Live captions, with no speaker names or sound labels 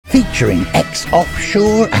featuring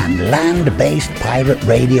ex-offshore and land-based pirate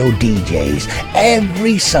radio DJs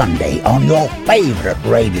every Sunday on your favourite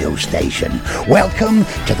radio station. Welcome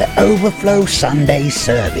to the Overflow Sunday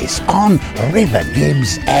service on River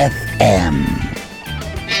Gibbs FM.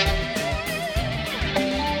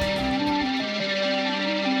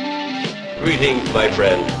 Greetings, my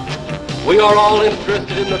friend. We are all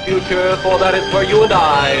interested in the future, for that is where you and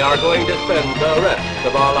I are going to spend the rest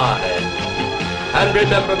of our lives. And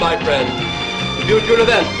remember, my friend, future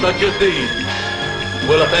events such as these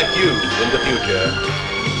will affect you in the future.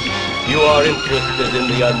 You are interested in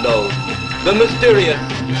the unknown, the mysterious,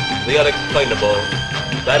 the unexplainable.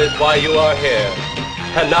 That is why you are here.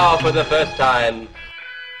 And now, for the first time,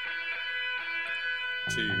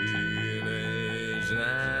 teenage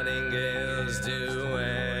nightingales do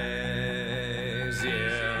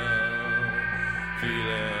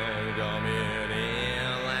feeling coming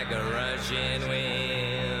in like a rushing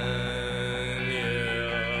wind,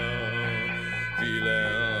 yeah.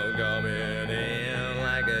 Feeling coming in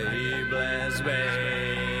like a heedless baby.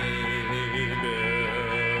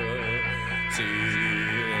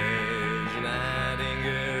 Teenage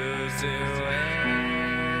nightingales do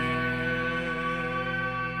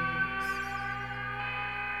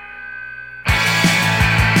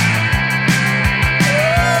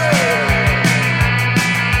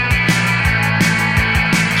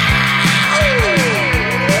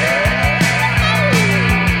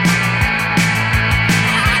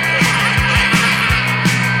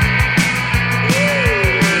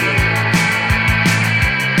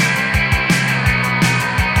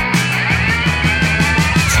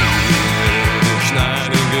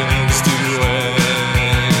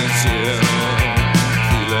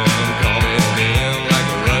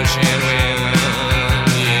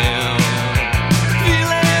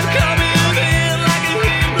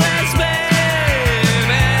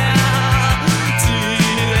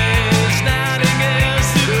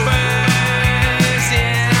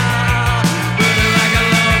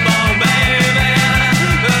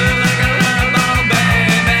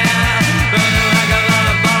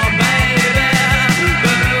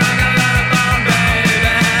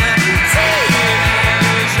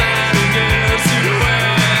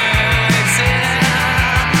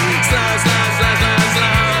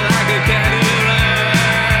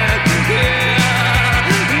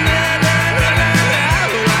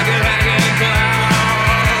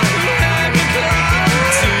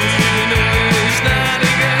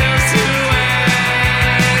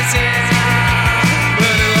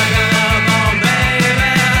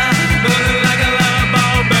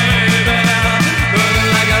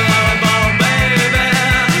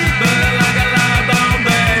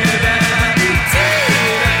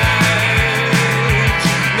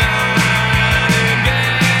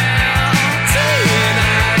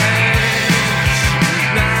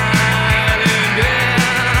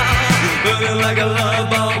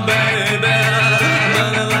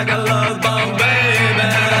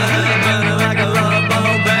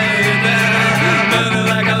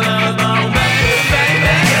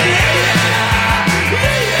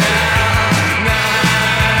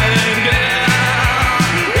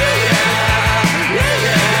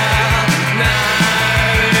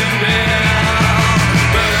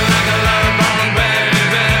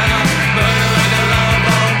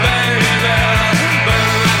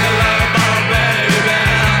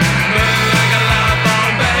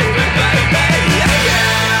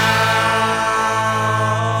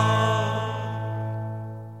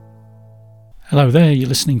Hello there, you're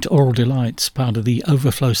listening to Aural Delights, part of the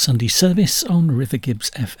Overflow Sunday service on River Gibbs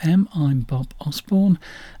FM. I'm Bob Osborne,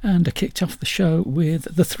 and I kicked off the show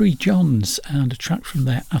with the Three Johns and a track from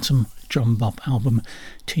their Atom Drum Bop album,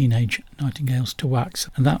 Teenage Nightingales to Wax,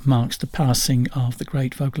 and that marks the passing of the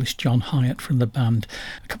great vocalist John Hyatt from the band.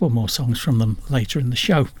 A couple more songs from them later in the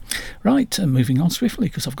show. Right, moving on swiftly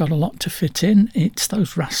because I've got a lot to fit in. It's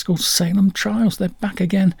those rascals Salem Trials. They're back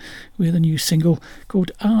again with a new single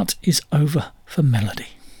called Art Is Over for Melody.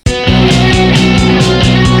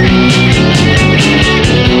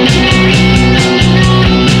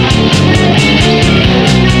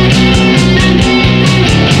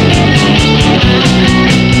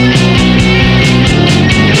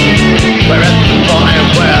 Where at the fire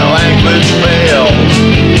where language fails,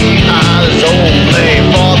 eyes only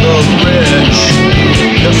for the rich.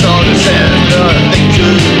 Just understand nothing to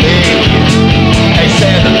me. They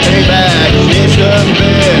said the payback is a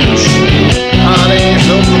bitch. Honey's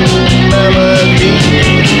over melody.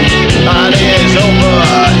 Honey's over,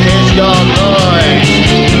 he's got noise.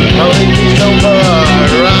 Honey's over,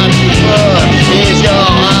 right?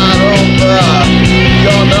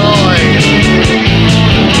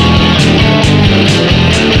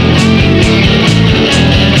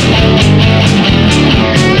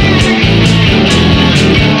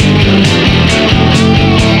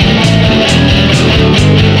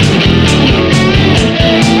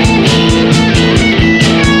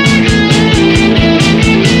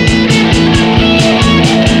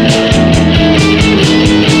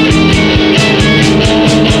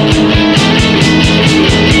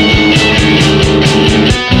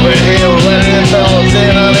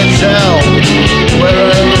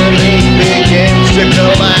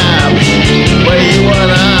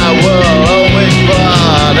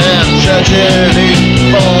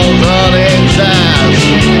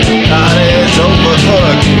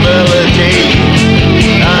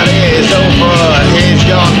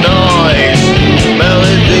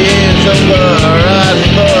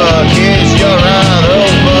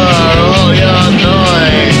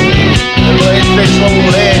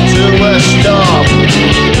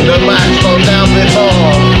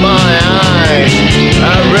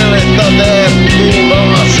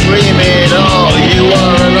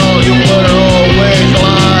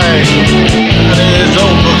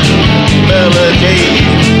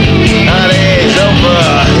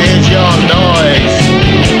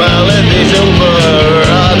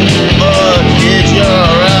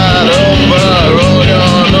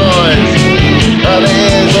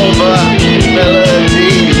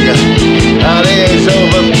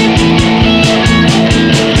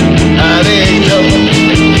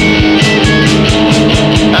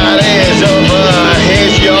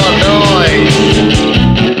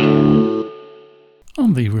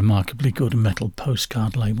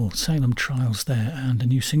 Postcard label, Salem Trials there, and a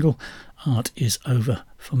new single, Art Is Over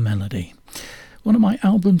for Melody. One of my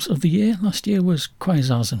albums of the year last year was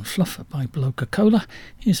Quasars and Fluff by Blokeacola.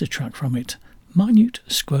 Here's a track from it, Minute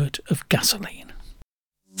Squirt of Gasoline.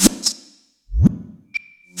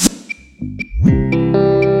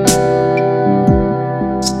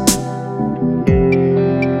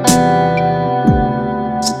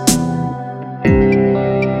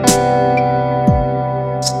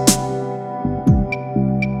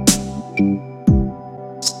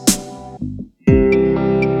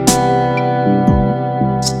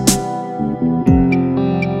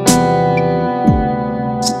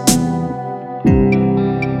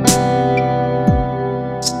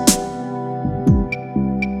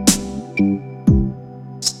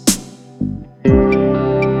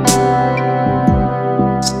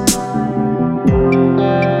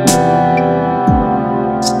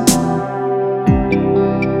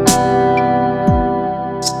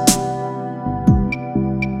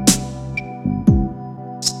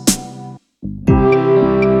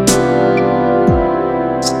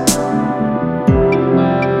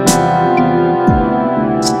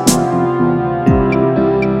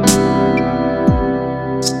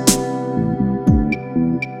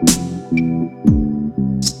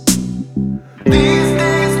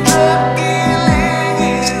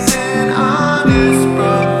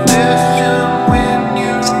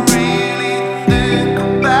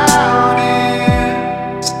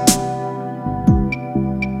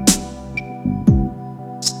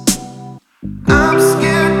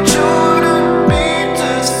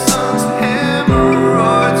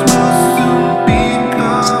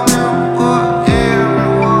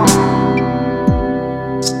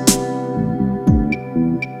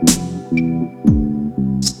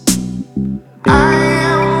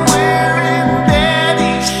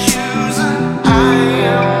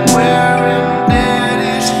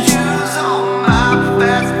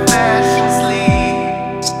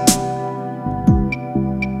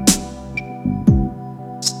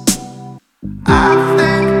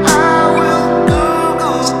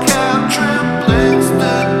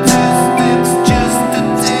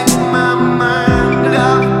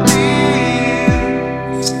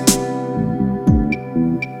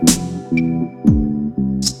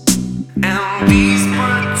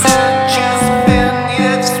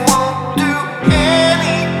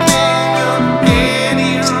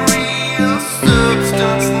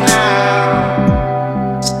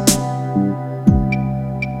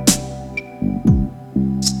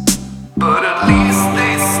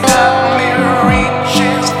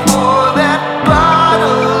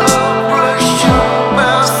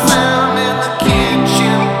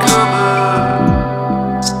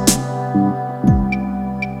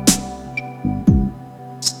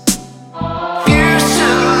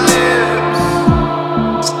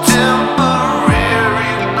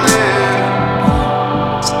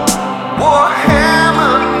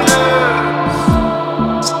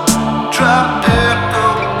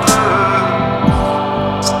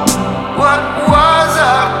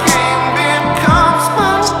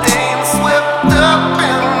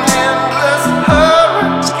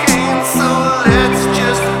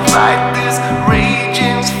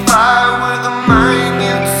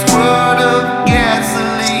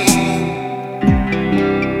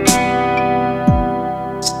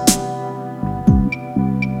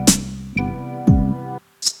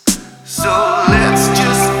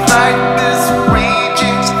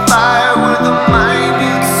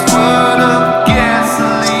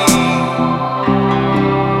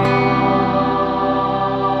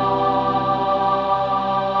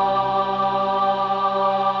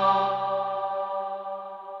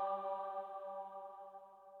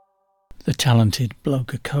 The talented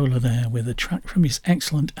Blokeacola there with a track from his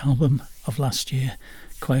excellent album of last year,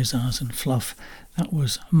 Quasars and Fluff. That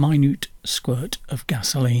was Minute Squirt of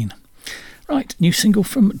Gasoline. Right, new single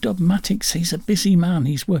from Dubmatix. He's a busy man.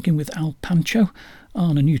 He's working with Al Pancho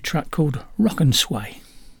on a new track called Rock and Sway.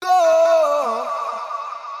 Go.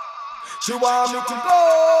 She want me to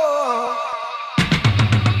go.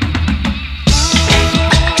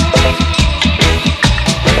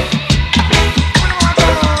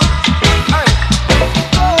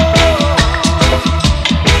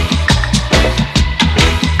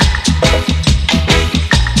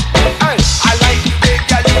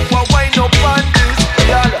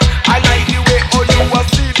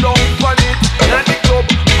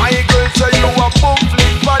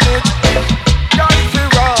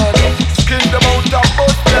 Skin them out and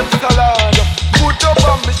bust them salon.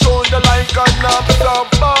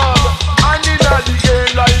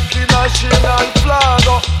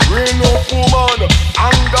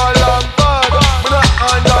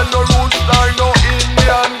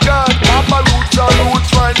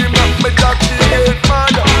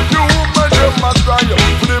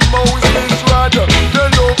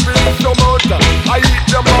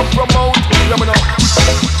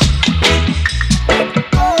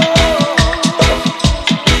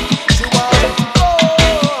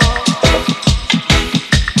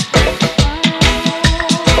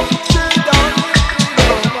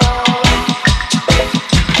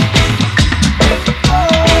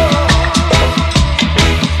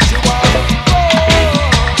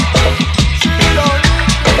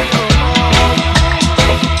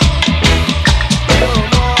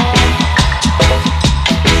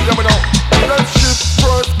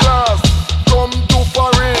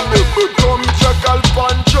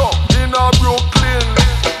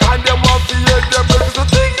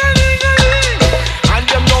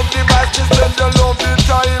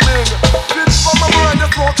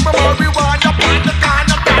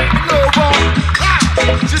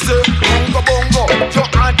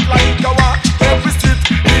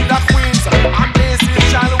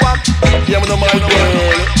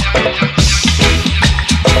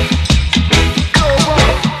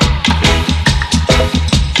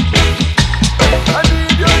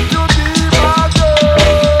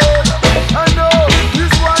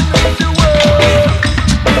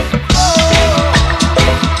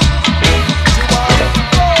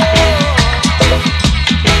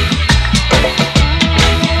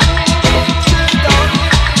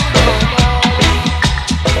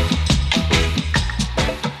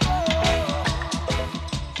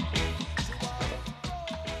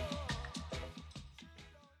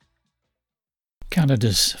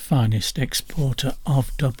 Canada's finest exporter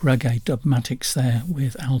of dub reggae, Dubmatix, there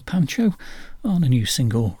with Al Pancho on a new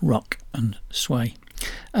single, Rock and Sway.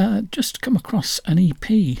 Just come across an EP,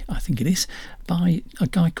 I think it is, by a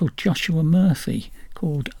guy called Joshua Murphy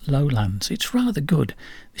called Lowlands. It's rather good.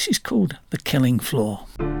 This is called The Killing Floor.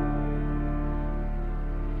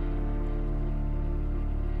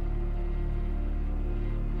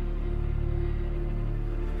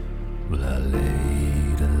 Well, I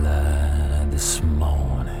laid a lie this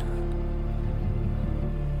morning.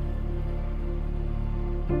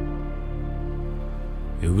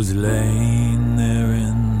 It was laying there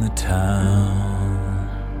in the town.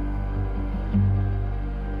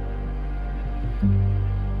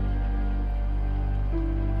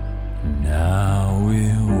 Now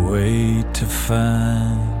we wait to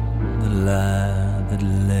find the lie that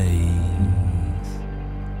lays.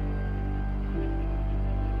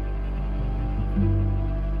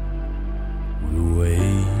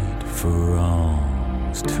 Wait for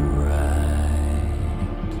wrongs to right.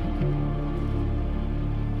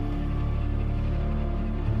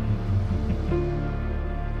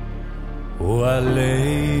 Oh, I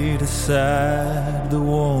laid aside the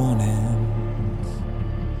warnings,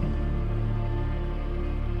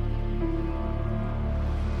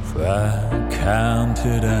 for I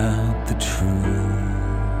counted out the truth.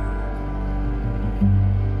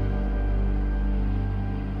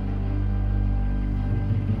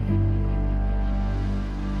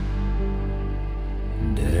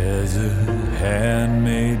 There's a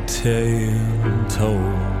handmade tale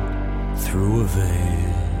told through a veil.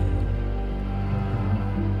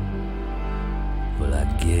 Well, I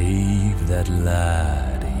gave that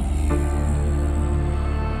lie to you.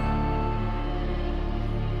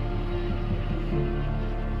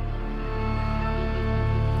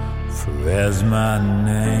 For as my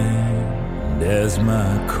name and as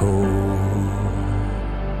my code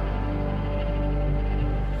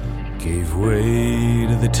gave way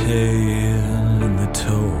to the tale and the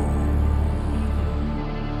toe,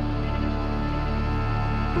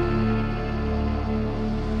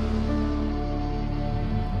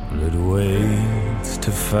 well, it waits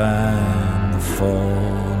to find the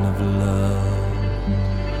fall of love,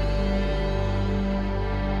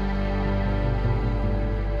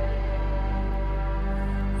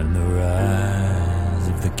 and the rise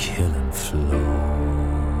of the killing flow.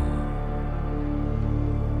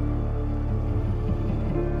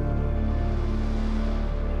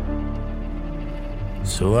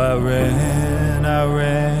 So I ran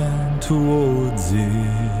towards it,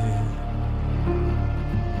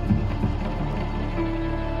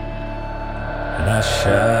 and I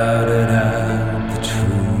shouted out the truth.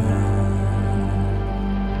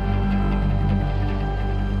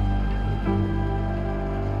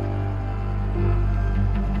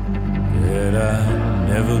 That I'll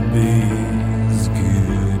never be as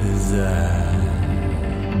good as I.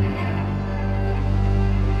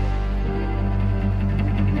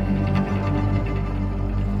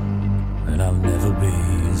 I'll never be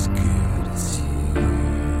as good as you.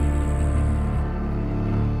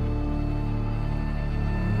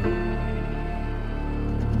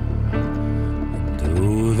 And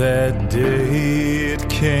though that day it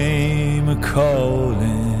came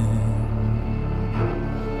a-calling,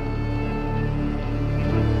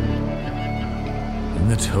 and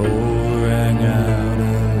the toll rang out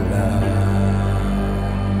aloud,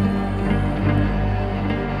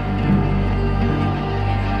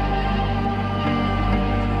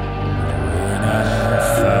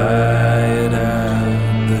 fired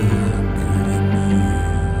out the good in you.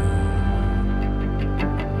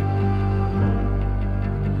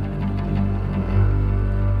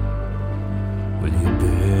 Well, you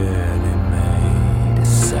barely made a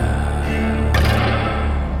sound.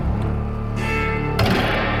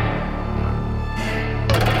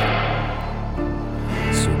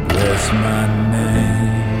 So bless my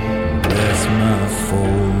name, bless my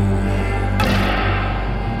foe.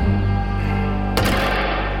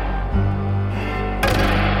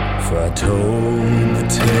 For I told the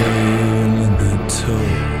tale and the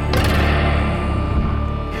toe,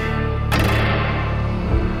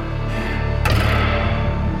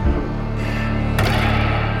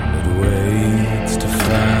 and it waits to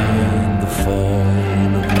find the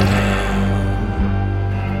fall of love,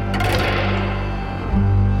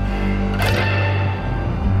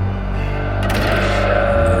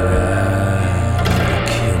 and the rise of the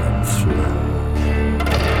killing flow.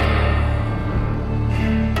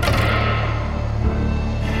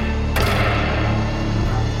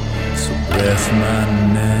 Bless my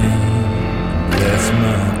name, bless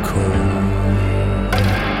my code,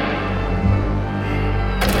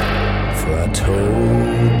 for I told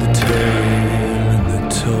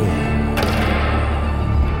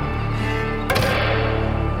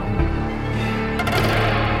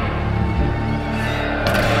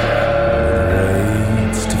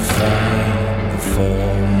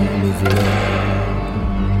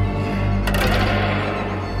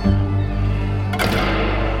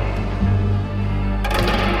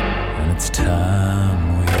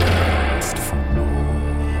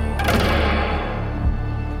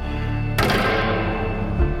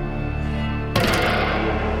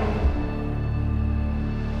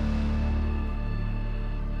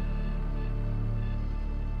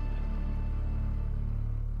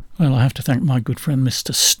Well, I have to thank my good friend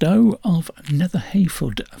Mr. Stowe of Nether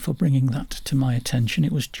Hayford for bringing that to my attention.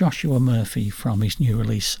 It was Joshua Murphy from his new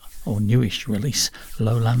release, or newish release,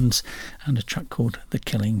 Lowlands, and a track called The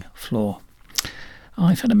Killing Floor.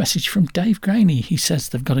 I've had a message from Dave Graney. He says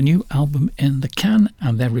they've got a new album in the can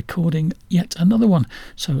and they're recording yet another one.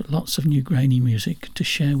 So lots of new Graney music to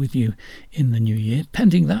share with you in the new year.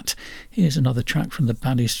 Pending that, here's another track from the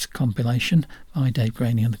Baddest compilation by Dave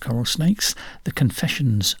Graney and the Coral Snakes, The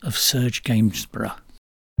Confessions of Serge Gainsborough.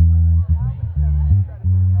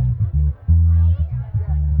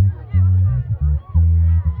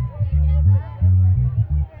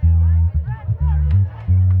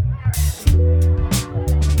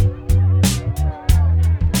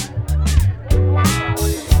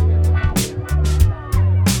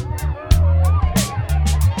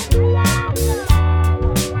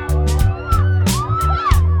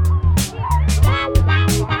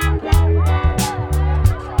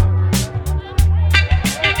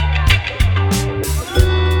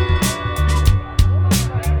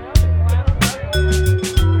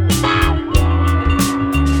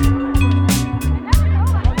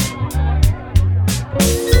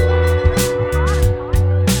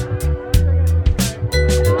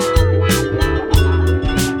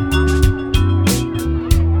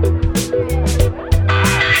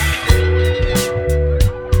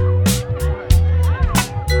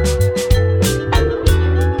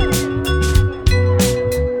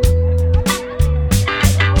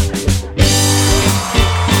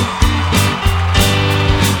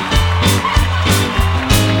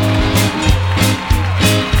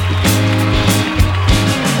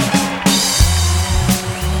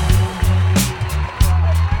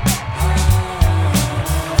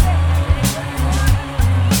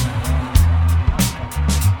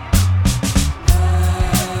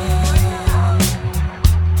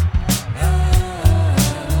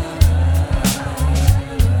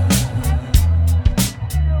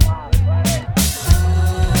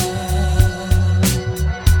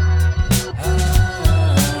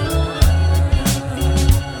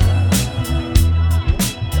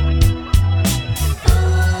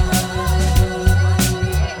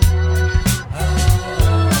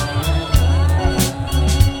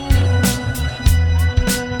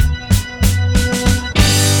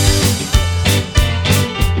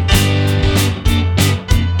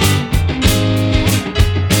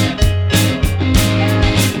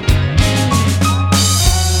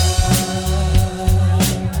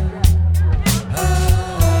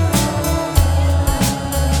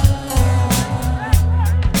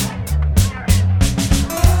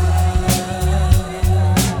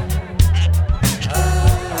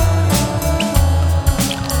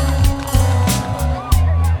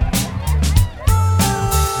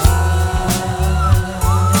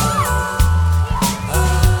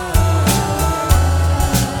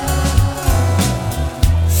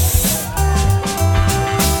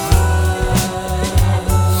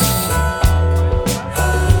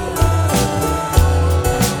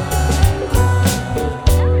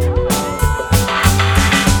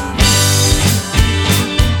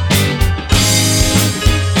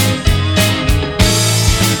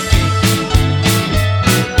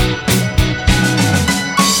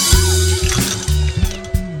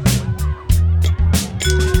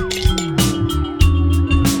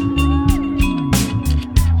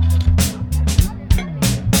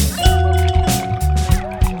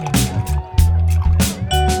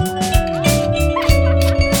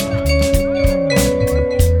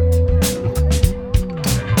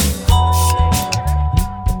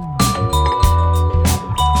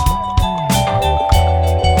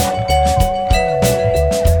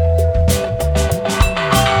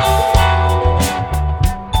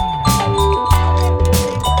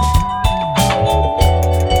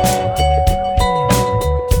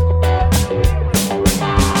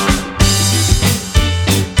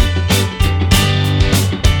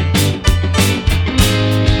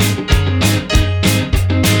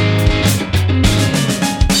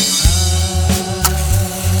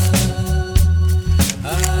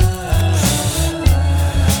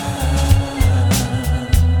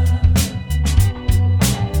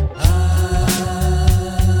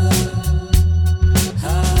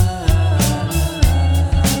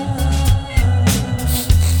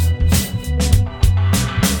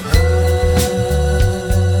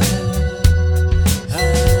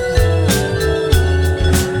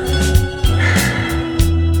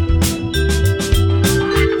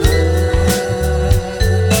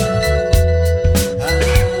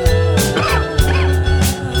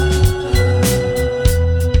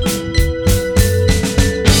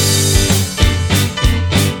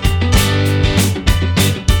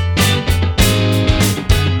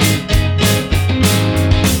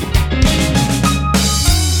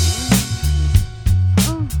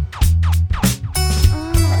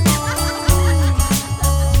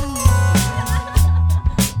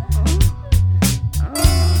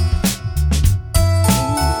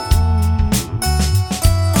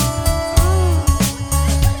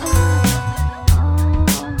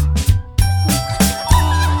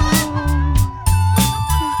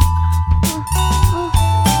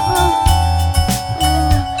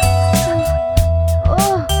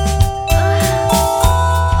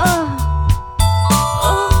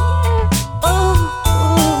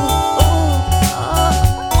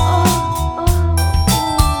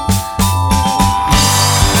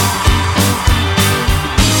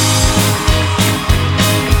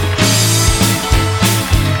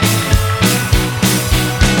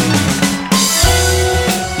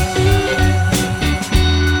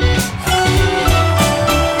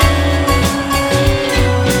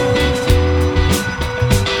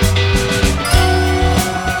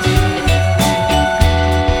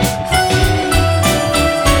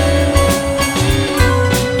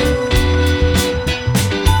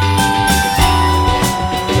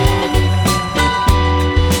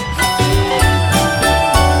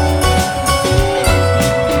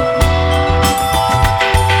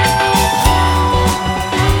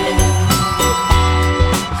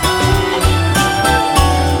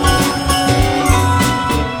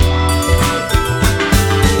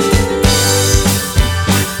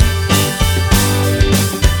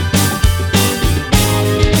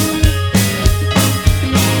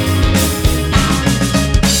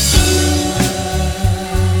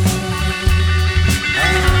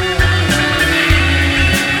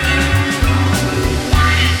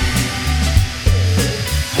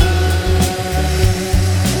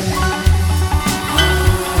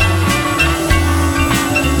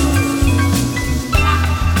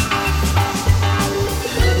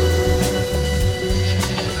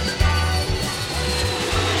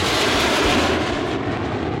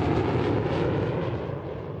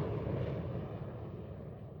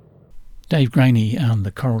 Dave Graney and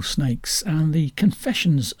the Coral Snakes, and the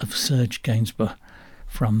Confessions of Serge Gainsbourg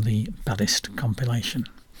from the Baddest compilation.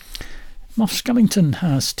 Moff Skellington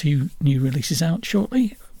has 2 new releases out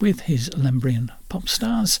shortly with his Lembryon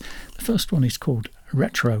Popstars. The first one is called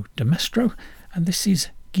Retro Demestro, and this is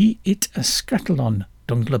Gi it a Scrattelon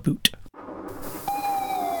Dungla Boot.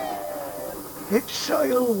 It's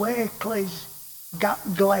soil Wakeley's got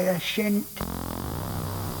glare shint.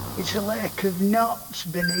 It's a lake of knots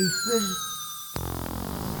beneath us.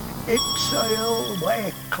 It's soil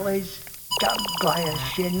Wakeley's got glare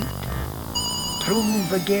shint. Through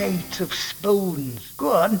the gate of spoons.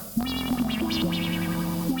 Go on.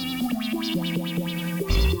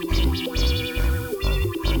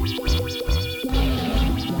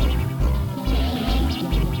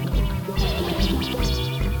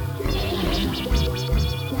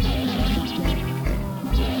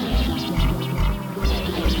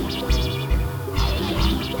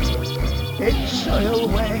 It's soil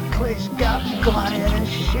Wakeley's got glare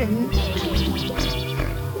shint.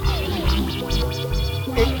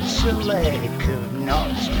 It's a lake of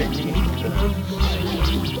knots beneath us.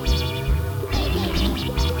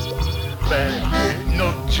 Berge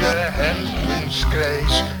nudge hempen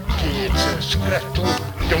skreis, Geete skrettel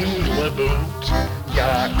dungla boot.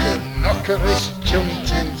 Jake nokkeris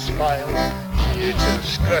junt in spile, Geete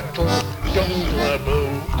skrettel dungla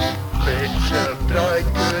boot. Beetje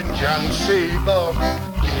breike jansie bob,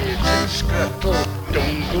 Geete skrettel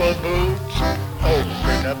dungla boot.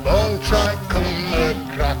 Open a bontai come a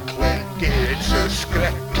crackling, Geete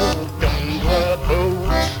skrettel dungla boot.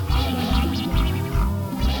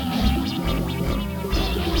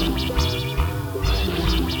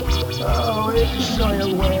 Oh, it's soil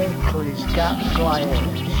Wakeley's got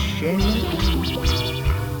glare shint.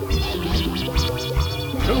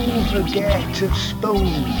 Through the gate of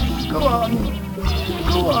spoons. Go on,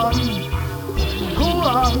 go on, go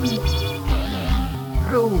on.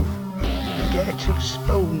 Through the gate of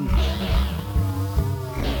spoons.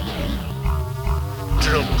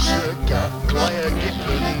 Drums got glare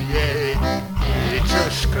gippen, yeah. Geete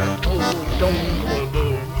skrettel dungla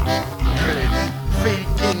boot. Grin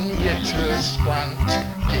feekin Geete splant,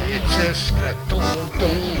 Geete skrettel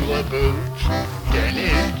dungla boot.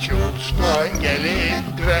 Genny jobs like genny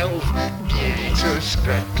drelf, Geete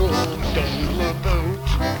skrettel dungla boot.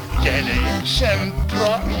 Genny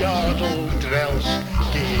sempra yardel drels,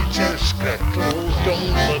 Geete skrettel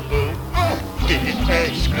dungla boot. Geete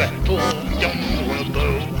skrettel dungla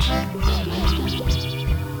boot.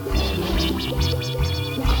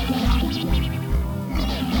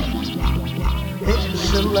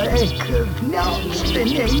 It's a lake of knots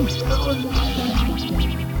beneath us.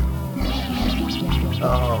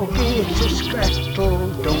 Oh, Geete skrettel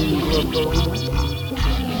dungla boot.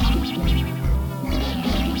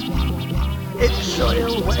 It's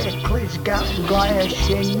soil Wakeley's got glare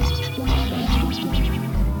shint.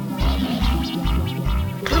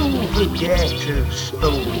 Through the gate of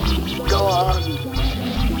spoons. Go on.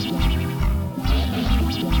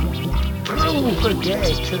 Through the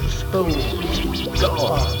gate of spoons. Go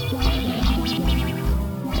on.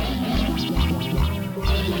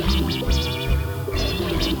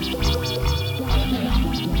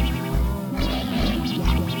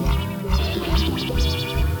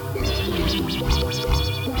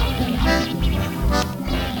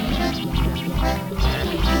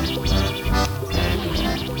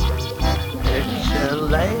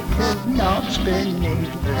 Lake of knots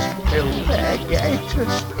beneath us, till their gate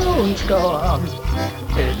of spoons go on.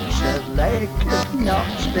 It's a lake of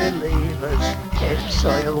knots beneath us, it's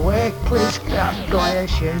soil Wakeley's got glare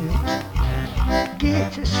shint.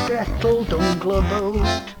 Geete skrettel dungla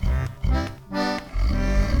boot.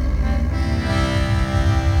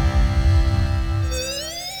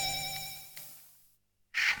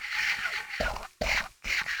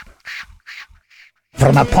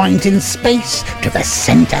 From a point in space to the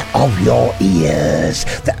centre of your ears,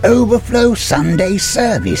 the Overflow Sunday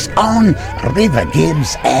service on River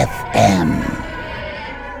Gibbs FM.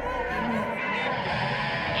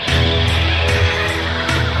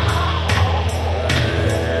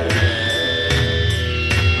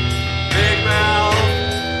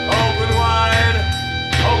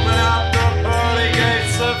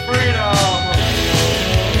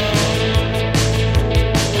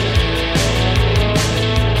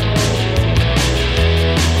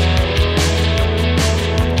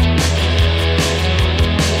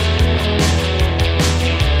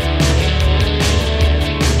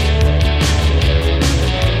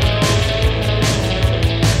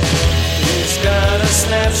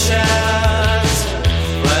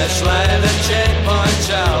 Flashlight and checkpoint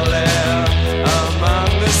out there among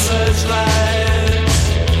the searchlights.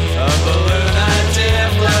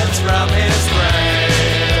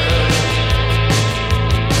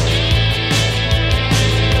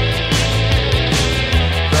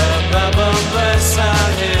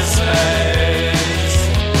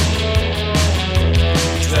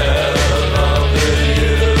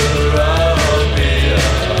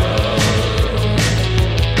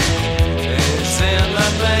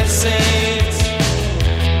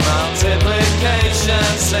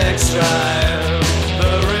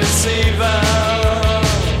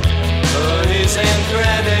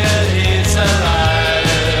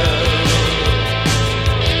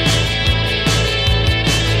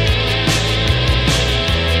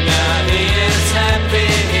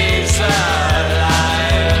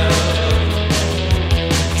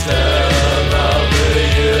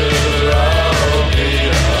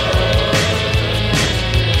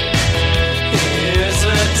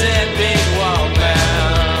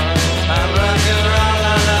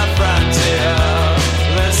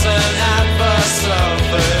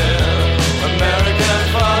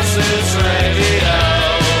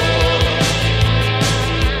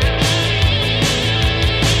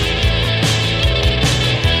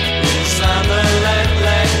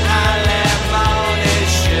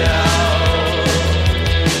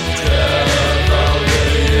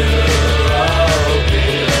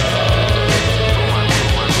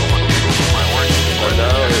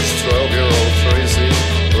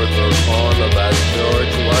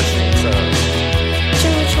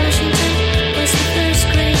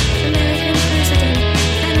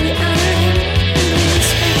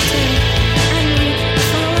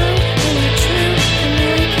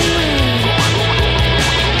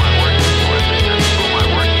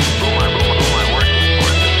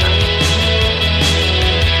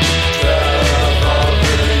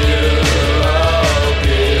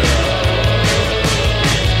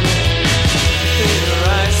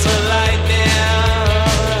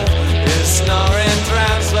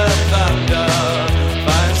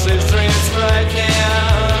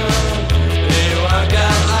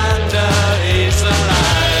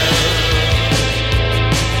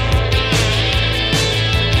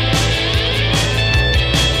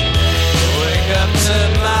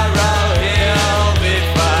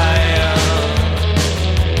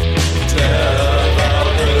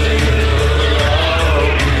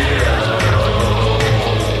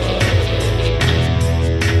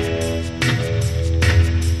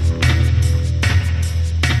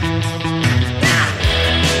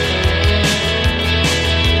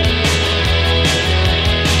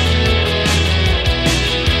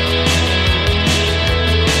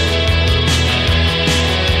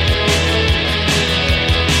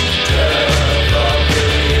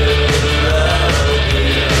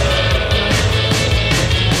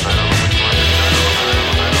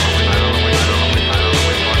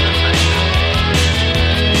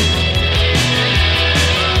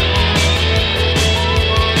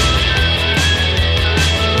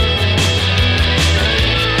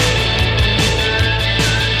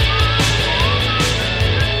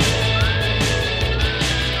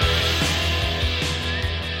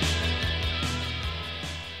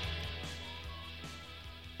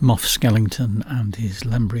 Moff Skellington and his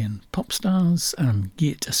Lembryon Popstars, and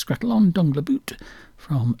Git Scrattelon Dongleboot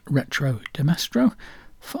from Retro Demastro,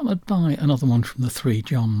 followed by another one from the Three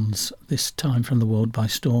Johns, this time from the World by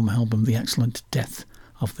Storm album The Excellent Death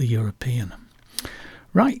of the European.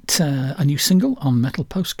 Right, a new single on Metal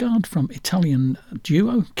Postcard from Italian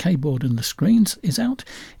duo Board The Skreens is out.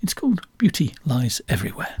 It's called Beauty Lies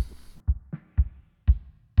Everywhere.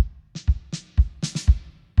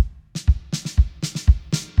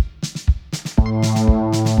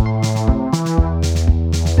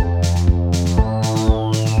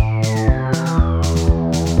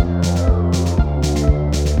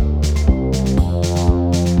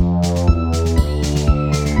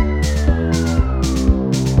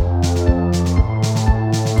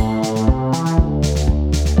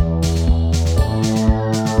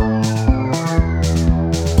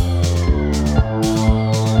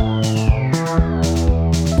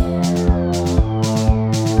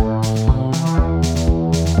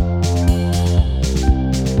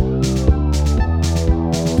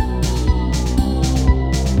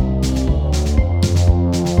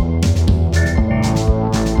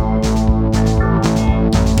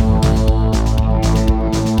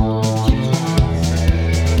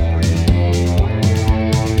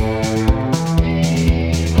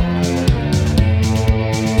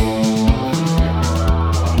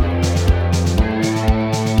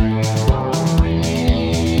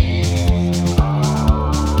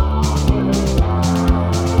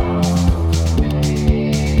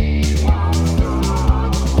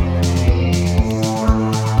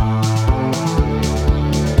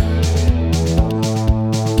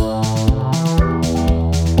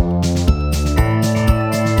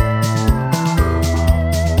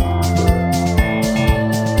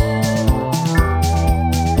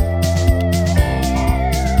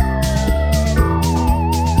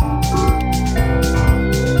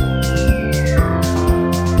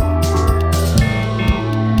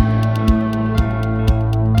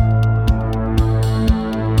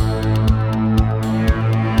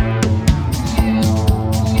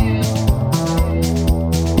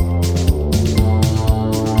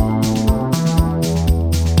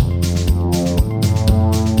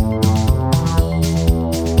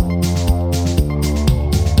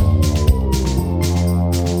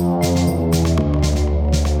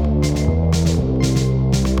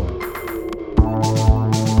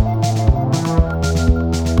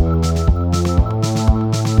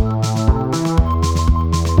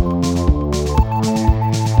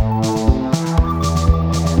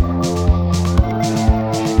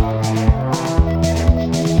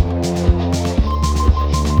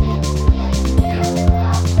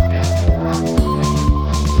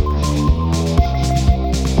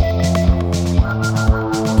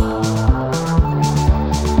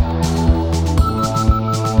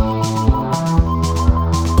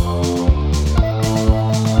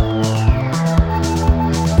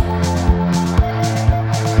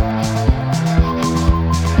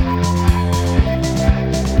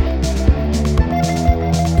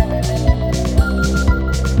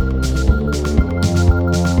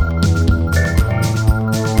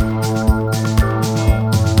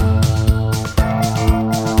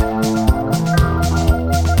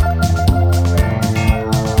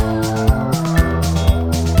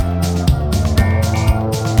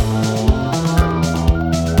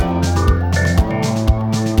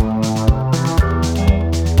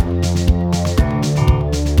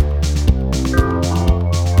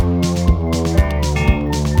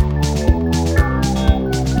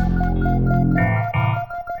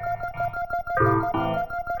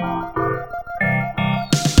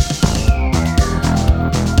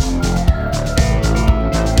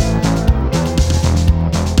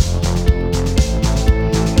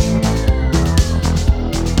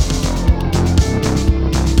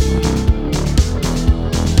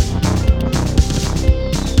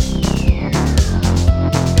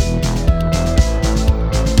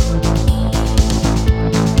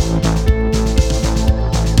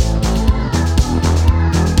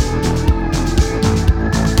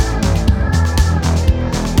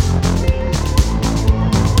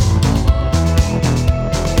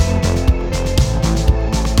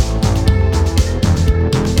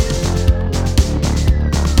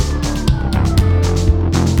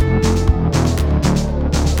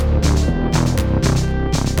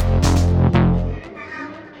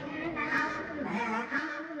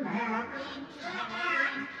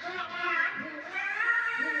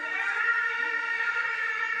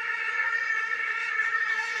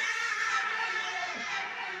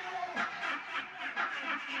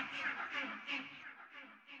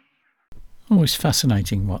 Always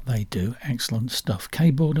fascinating what they do. Excellent stuff.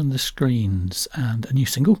 Board and the Skreens, and a new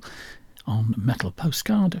single on Metal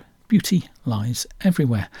Postcard, Beauty Lies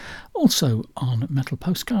Everywhere. Also on Metal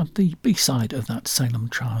Postcard, the B-side of that Salem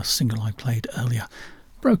Trials single I played earlier,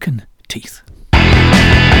 Broken Teeth.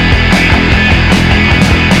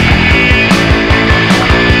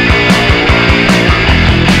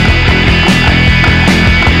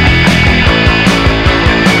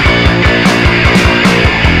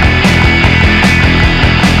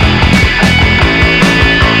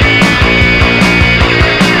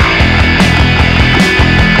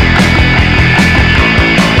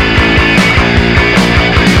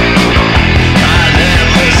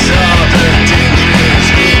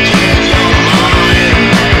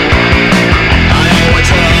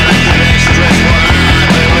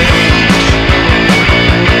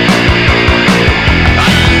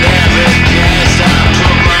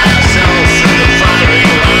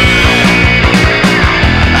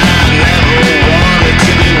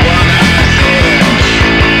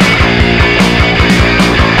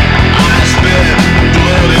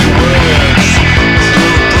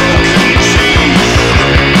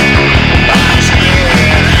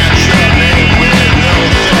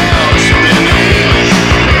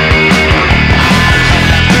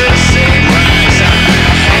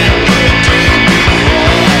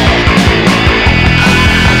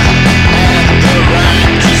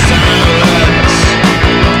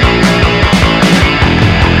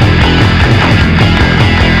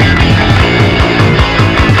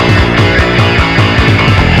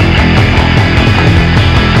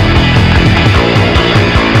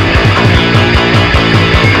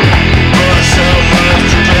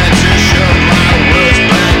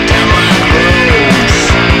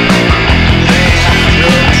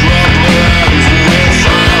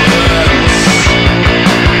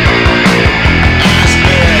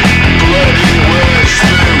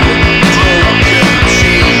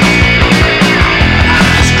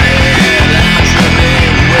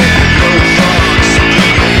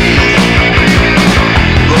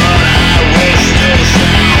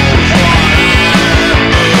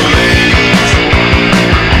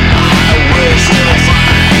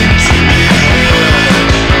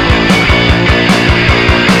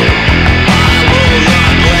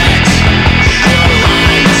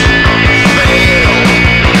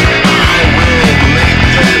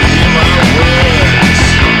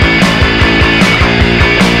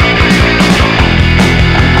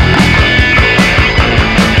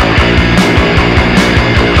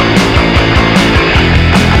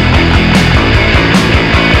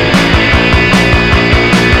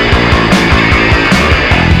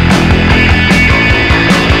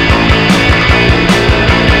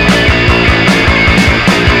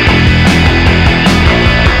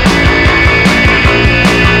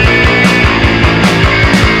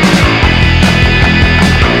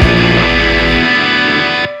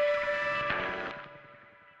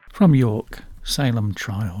 From York, Salem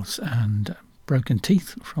Trials, and Broken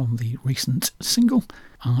Teeth from the recent single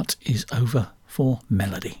Art Is Over for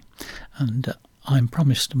Melody. And I'm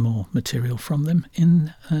promised more material from them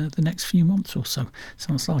in the next few months or so.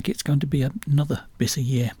 Sounds like it's going to be another busy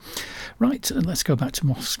year. Right, let's go back to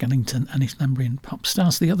Moff, Skellington and his Lembryon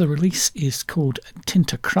Popstars. The other release is called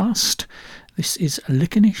Tintercrast. This is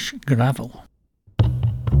Lickenish Gravel.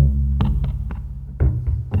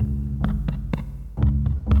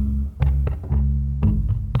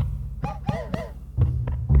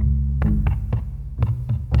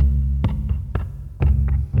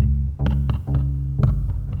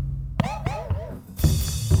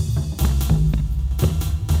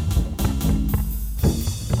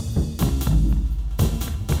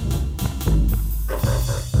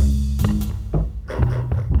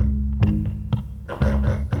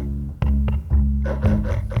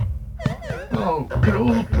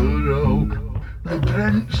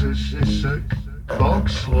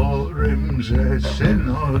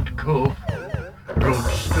 Synod cuff,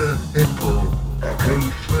 Rudster Hipple,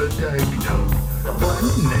 Creefer Degno,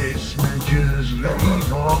 Witness Measures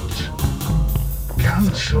Revot,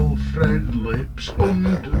 Cancel Fred Lips,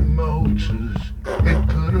 Under Motors,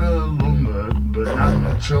 Hippera Lumber,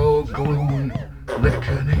 Bananto Gloom,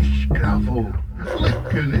 Lickenish Gravel,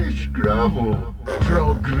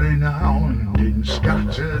 Frog Renowned in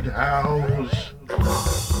Scattered House.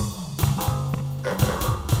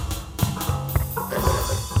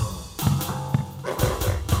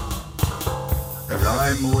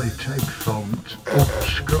 Rhymely Take Font,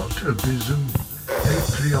 Upscott Abysm,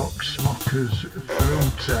 Aprioc Smockers,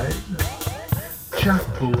 Fruit Egg,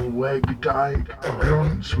 Chapel Weg Dyke,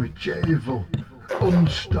 Brunswick Javel,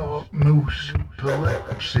 Unstalk Moose,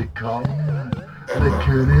 epilepsicon,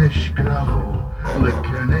 licorice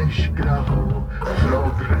gravel,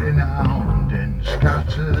 frog renowned in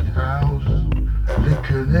scattered house.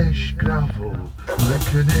 Licorice gravel,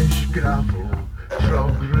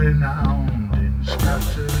 frog renowned in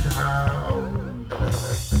scattered house.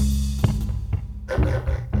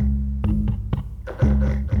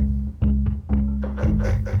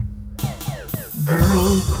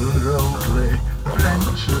 Broadly,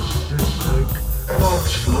 Princess Sissuk, Bob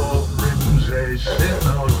Slope, Rimsey,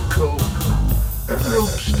 Sinner Cook,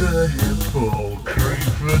 Rupster Hippo,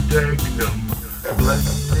 Creeper Degnum,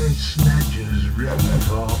 Blendy Snedges,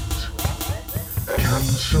 Rimvot,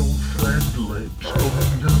 Cancel Threadlips,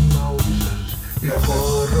 Under Moses,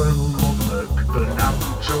 Ipora Lummock,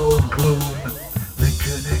 Benanto Gloon,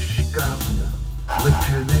 Licorice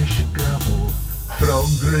gravel, frog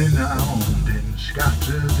renowned in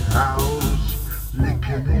scattered house.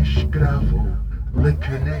 Licorice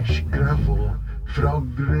gravel,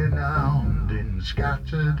 frog renowned in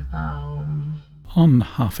scattered house. On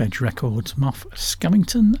Half Edge Records, Moff,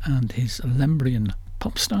 Skellington and his Lembryon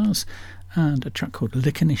Popstars, and a track called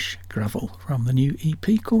Licorice Gravel from the new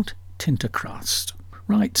EP called Tintercrast.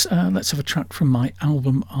 Right, let's have a track from my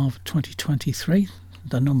album of 2023.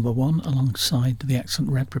 The number one, alongside the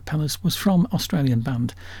excellent Red Propellers, was from Australian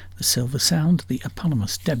band The Silversound, the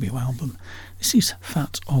eponymous debut album. This is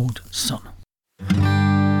Fat Old Son.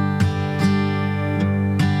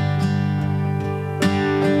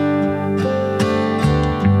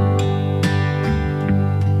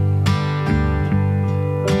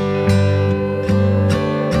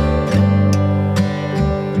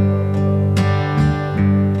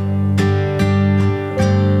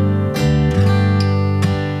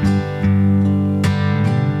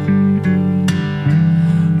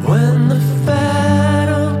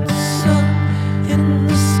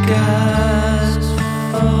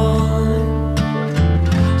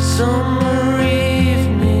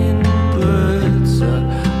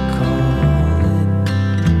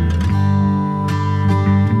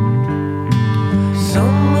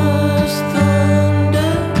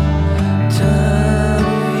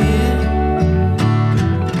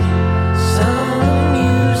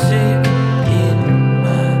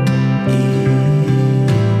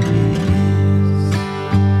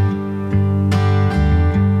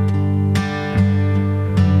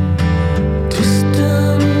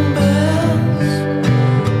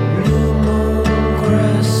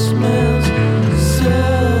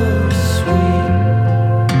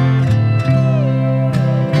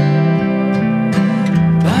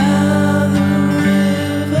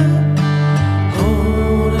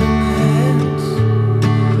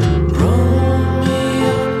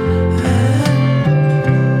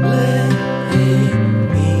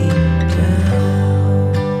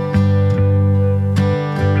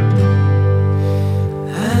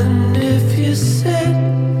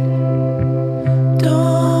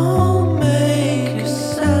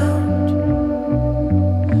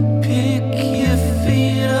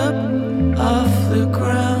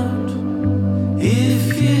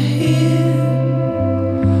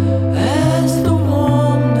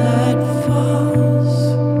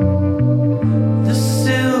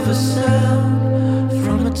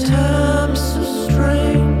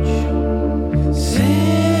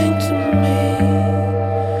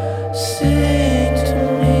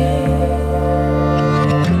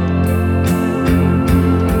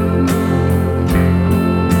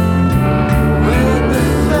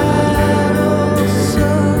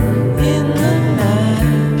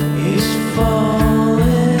 Is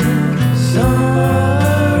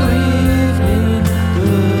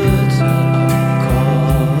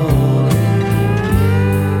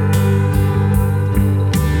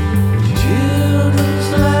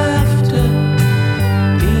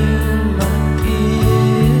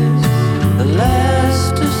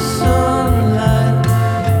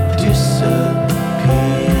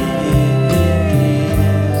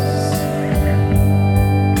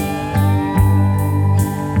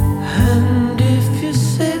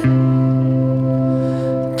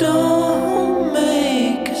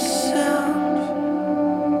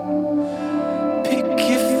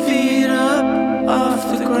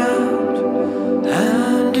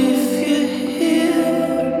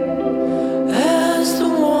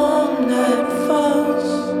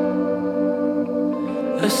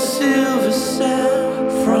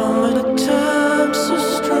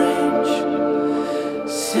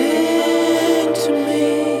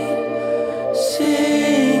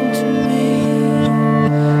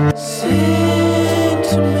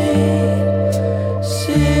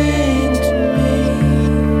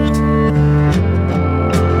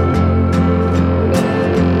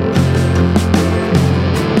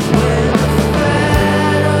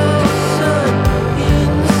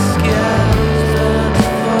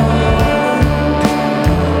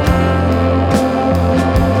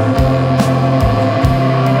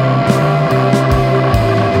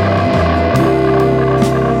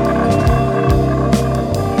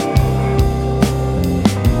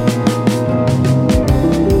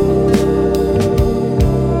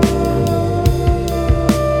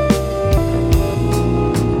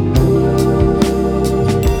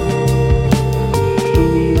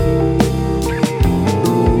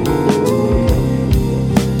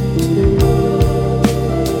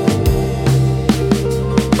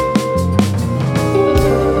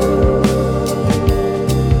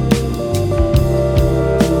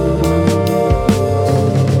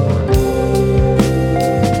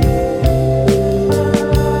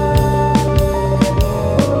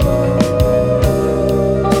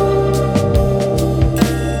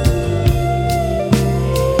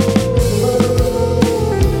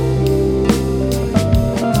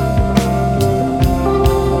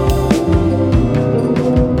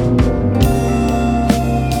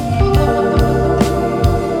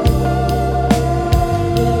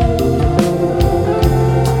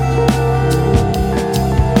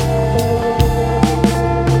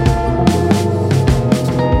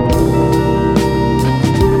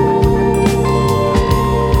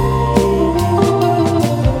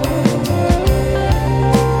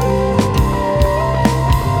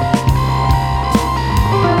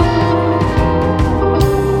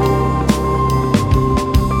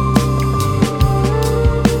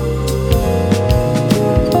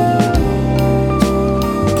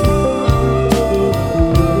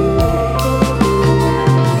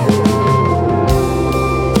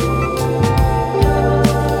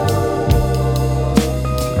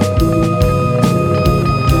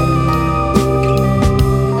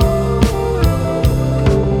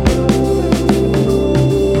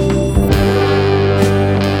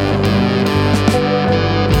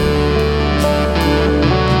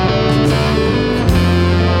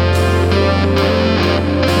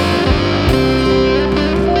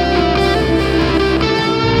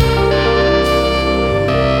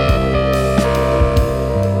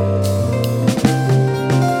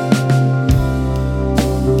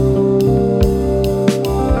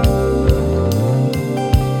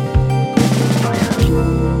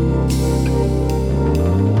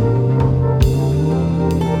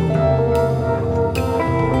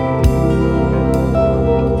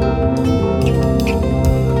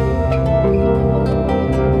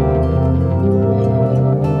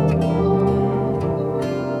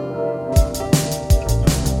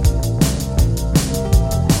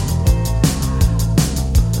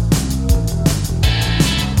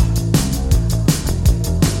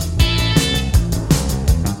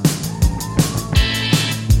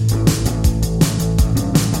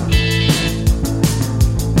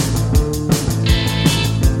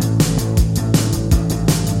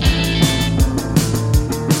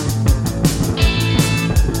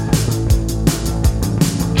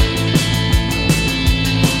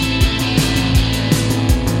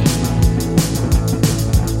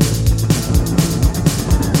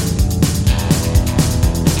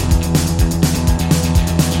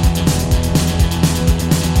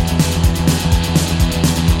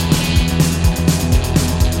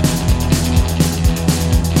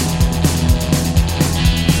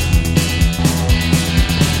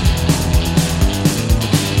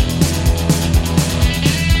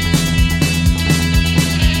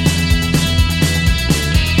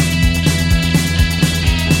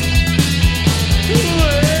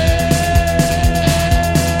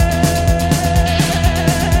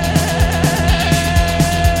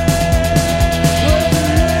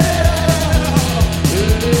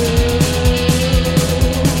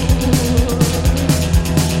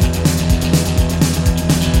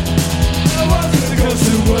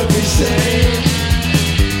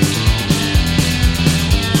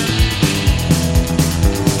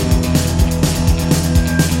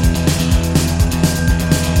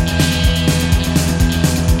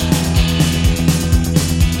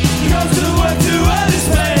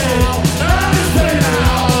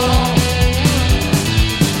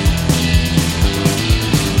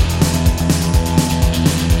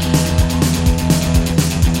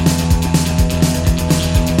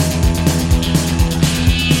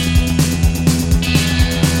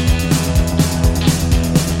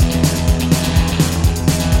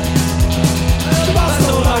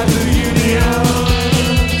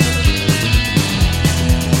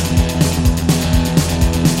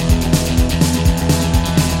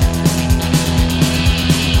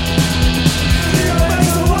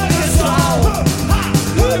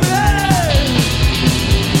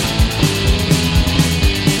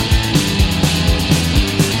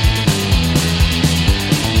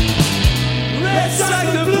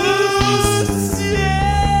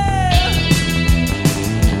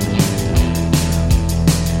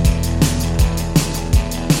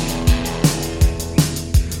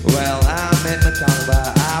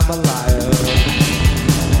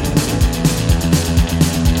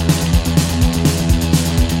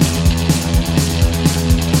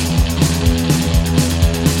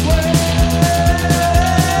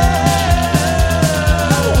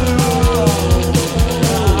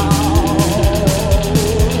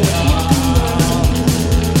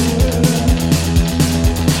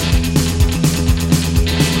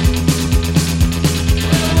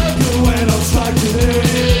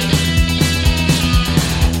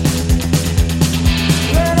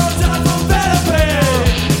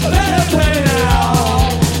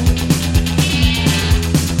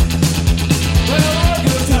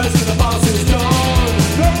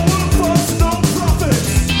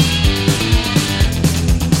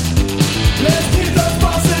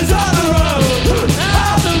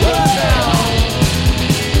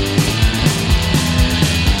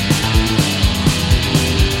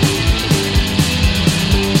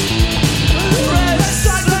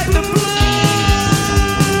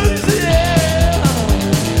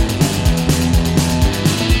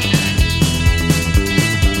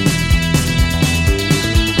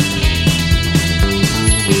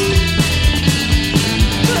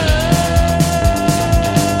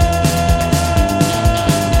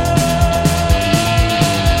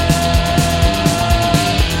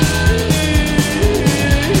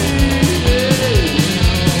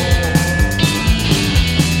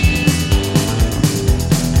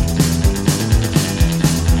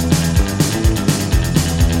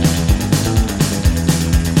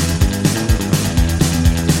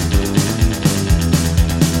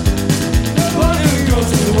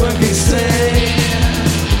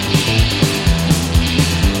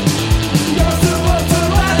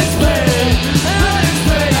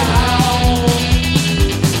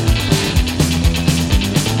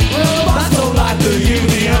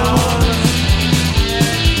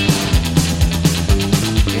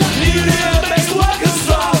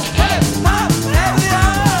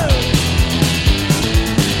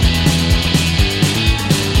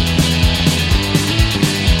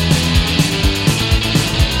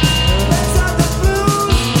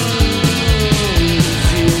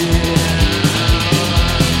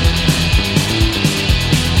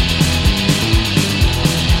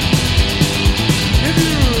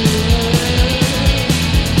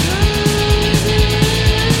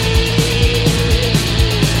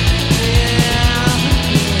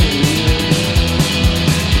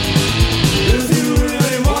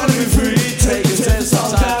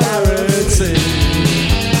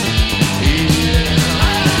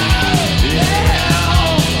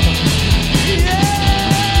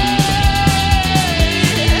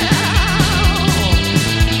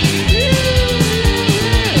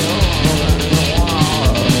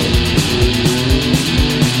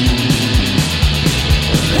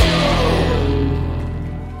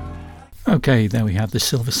Okay, there we have the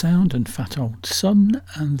Silversound and Fat Old Son,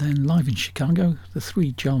 and then live in Chicago, the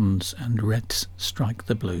Three Johns and Reds Strike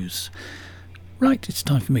the Blues. Right, it's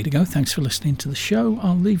time for me to go. Thanks for listening to the show.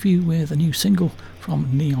 I'll leave you with a new single from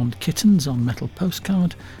Neon Kittens on Metal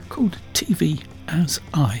Postcard called TV as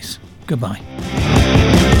Eyes. Goodbye.